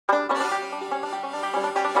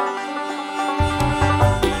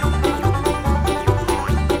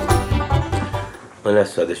Olha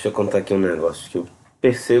só, deixa eu contar aqui um negócio que eu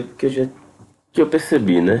percebo que eu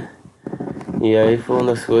percebi, né? E aí foi uma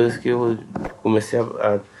das coisas que eu comecei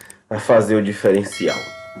a fazer o diferencial.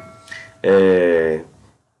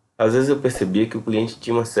 Às vezes eu percebia que o cliente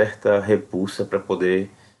tinha uma certa repulsa para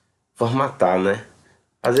poder formatar, né?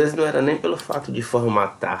 Às vezes não era nem pelo fato de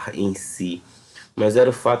formatar em si, mas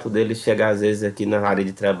era o fato dele chegar às vezes aqui na área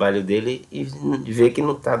de trabalho dele e ver que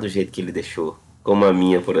não tá do jeito que ele deixou. Como a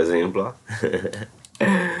minha, por exemplo, ó.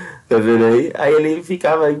 Tá vendo aí? Aí ele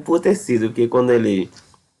ficava emputecido, porque quando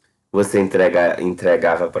você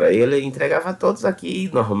entregava para ele entregava todos aqui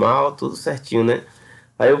normal, tudo certinho, né?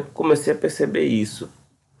 Aí eu comecei a perceber isso,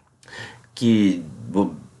 que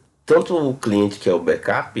tanto o cliente que é o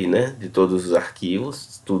backup, né, de todos os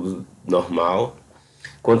arquivos, tudo normal,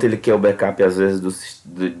 quanto ele quer o backup às vezes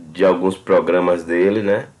de alguns programas dele,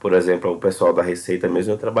 né? Por exemplo, o pessoal da Receita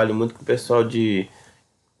mesmo, eu trabalho muito com o pessoal de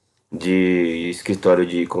escritório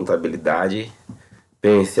de contabilidade.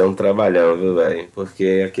 Pense, é um trabalhão, viu, velho?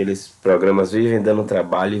 Porque aqueles programas vivem dando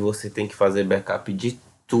trabalho e você tem que fazer backup de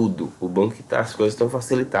tudo. O bom é que as coisas estão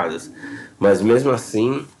facilitadas. Mas mesmo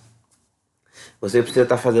assim, você precisa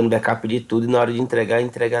estar fazendo backup de tudo e na hora de entregar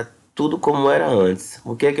tudo como era antes.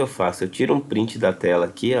 O que é que eu faço? Eu tiro um print da tela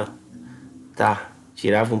aqui, ó. Tá,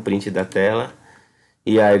 tirava um print da tela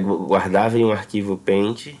e aí guardava em um arquivo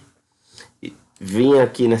Paint. Vinha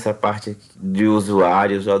aqui nessa parte de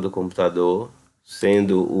usuários ó, do computador,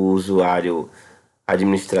 sendo o usuário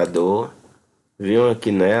administrador. Vinham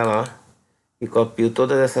aqui nela, ó, e copio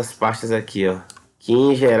todas essas pastas aqui, ó. Que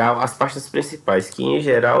em geral, as pastas principais, que em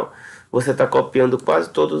geral você está copiando quase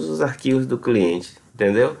todos os arquivos do cliente,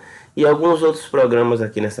 entendeu? E alguns outros programas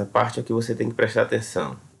aqui nessa parte é que você tem que prestar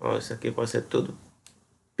atenção. Ó, isso aqui pode ser tudo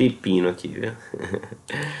pepino aqui, viu?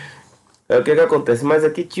 É o que que acontece, mas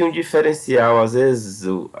aqui tinha um diferencial, às vezes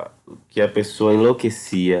que a pessoa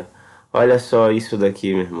enlouquecia. Olha só isso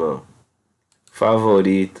daqui, meu irmão.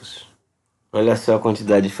 Favoritos. Olha só a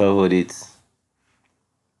quantidade de favoritos.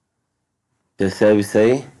 Percebe isso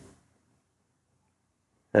aí?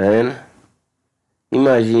 Tá vendo?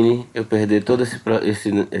 Imagine eu perder todos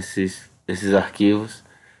esses arquivos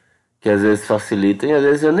que às vezes facilitam e às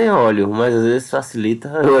vezes eu nem olho, mas às vezes facilita,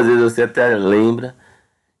 ou às vezes você até lembra.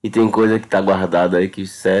 E tem coisa que tá guardada aí que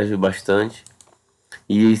serve bastante.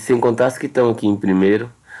 E sem contar as que estão aqui em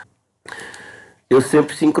primeiro. Eu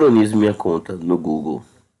sempre sincronizo minha conta no Google.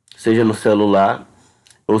 Seja no celular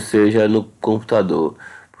ou seja no computador.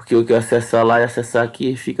 Porque o que eu acessar lá e acessar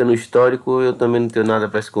aqui fica no histórico. Eu também não tenho nada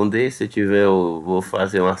para esconder. Se eu tiver, eu vou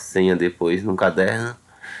fazer uma senha depois num caderno,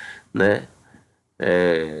 né?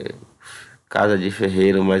 Casa de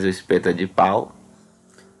ferreiro, mas o espeto é de pau.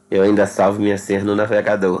 Eu ainda salvo minha senha no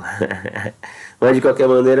navegador. Mas de qualquer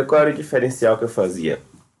maneira, qual era o diferencial que eu fazia?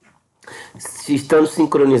 Se estando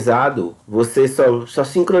sincronizado, você só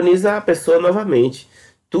sincroniza a pessoa novamente.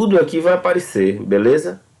 Tudo aqui vai aparecer,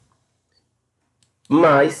 beleza?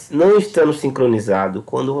 Mas não estando sincronizado,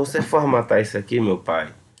 quando você formatar isso aqui, meu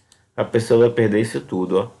pai, a pessoa vai perder isso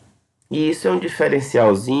tudo, ó. E isso é um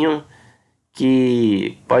diferencialzinho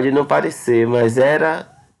que pode não parecer, mas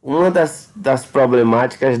era uma das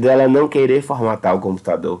problemáticas dela não querer formatar o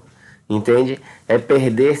computador, entende? É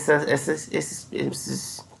perder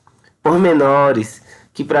esses pormenores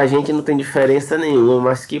que pra gente não tem diferença nenhuma,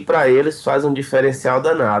 mas que pra eles faz um diferencial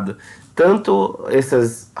danado. Tanto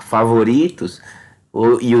esses favoritos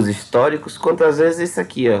e os históricos, quanto às vezes isso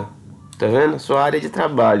aqui, ó. Tá vendo? Sua área de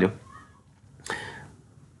trabalho.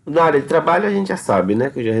 Na área de trabalho a gente já sabe, né?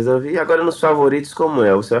 Que eu já resolvi. Agora nos favoritos, como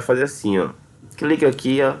é? Você vai fazer assim, ó. Clica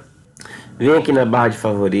aqui, ó. Vem aqui na barra de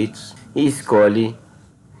favoritos e escolhe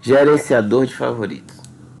gerenciador de favoritos.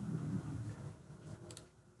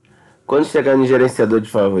 Quando chegar no gerenciador de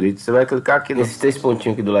favoritos, você vai clicar aqui nesses três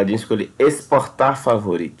pontinhos aqui do ladinho e escolher exportar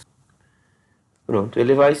favoritos. Pronto,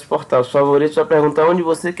 ele vai exportar os favoritos, vai perguntar onde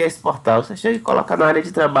você quer exportar. Você chega e coloca na área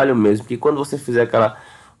de trabalho mesmo, porque quando você fizer aquela,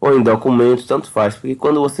 ou em documentos, tanto faz, porque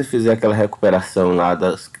quando você fizer aquela recuperação lá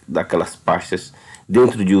daquelas pastas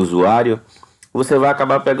dentro de usuário, você vai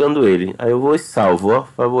acabar pegando ele. Aí eu vou e salvo, ó,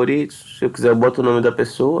 favoritos. Se eu quiser eu boto o nome da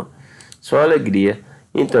pessoa, só alegria.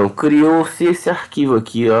 Então, criou-se esse arquivo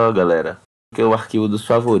aqui, ó, galera, que é o arquivo dos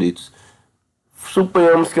favoritos.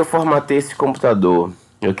 Suponhamos que eu formatei esse computador.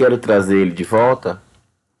 Eu quero trazer ele de volta.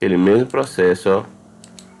 Aquele mesmo processo, ó.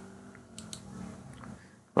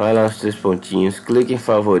 Vai lá os três pontinhos, clica em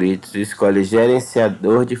favoritos e escolhe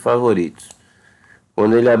gerenciador de favoritos.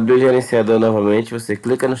 Quando ele abrir o gerenciador novamente, você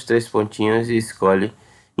clica nos três pontinhos e escolhe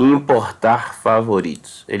importar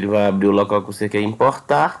favoritos. Ele vai abrir o local que você quer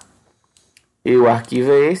importar. E o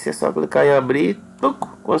arquivo é esse, é só clicar em abrir.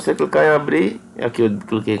 Quando você clicar em abrir, aqui eu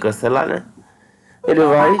cliquei em cancelar, né? Ele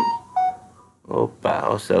vai... Opa,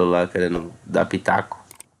 olha o celular querendo dar pitaco,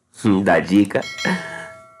 dar dica.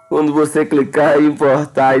 Quando você clicar em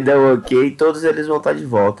importar e der um ok, todos eles vão estar de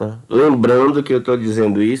volta. Lembrando que eu estou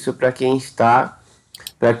dizendo isso para quem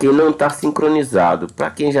não está sincronizado.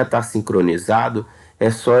 Para quem já está sincronizado,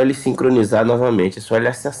 é só ele sincronizar novamente, é só ele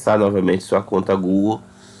acessar novamente sua conta Google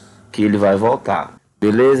que ele vai voltar.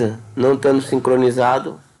 Beleza? Não estando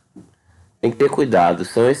sincronizado, tem que ter cuidado.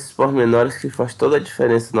 São esses pormenores que faz toda a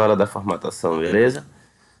diferença na hora da formatação, beleza?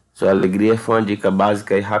 Sua alegria foi uma dica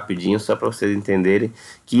básica e rapidinho, só para vocês entenderem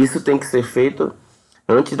que isso tem que ser feito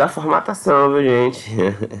antes da formatação, viu, gente?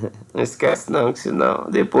 Não esquece não, que senão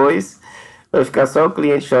depois vai ficar só o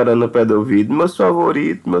cliente chorando no pé do ouvido. Meus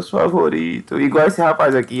favoritos. Igual esse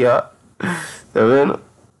rapaz aqui, ó. Tá vendo?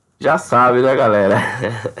 Já sabe, né, galera?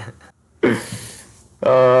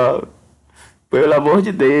 Oh, pelo amor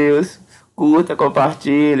de Deus, curta,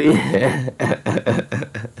 compartilhe.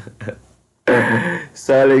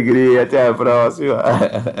 Só alegria, até a próxima.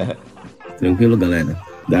 Tranquilo, galera?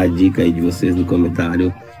 Dá a dica aí de vocês no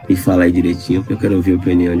comentário e fala aí direitinho, porque eu quero ouvir a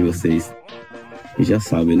opinião de vocês. E já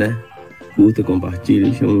sabe, né? Curta,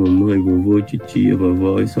 compartilha, chama mamãe, vovô, titia,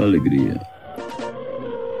 vovó e só alegria.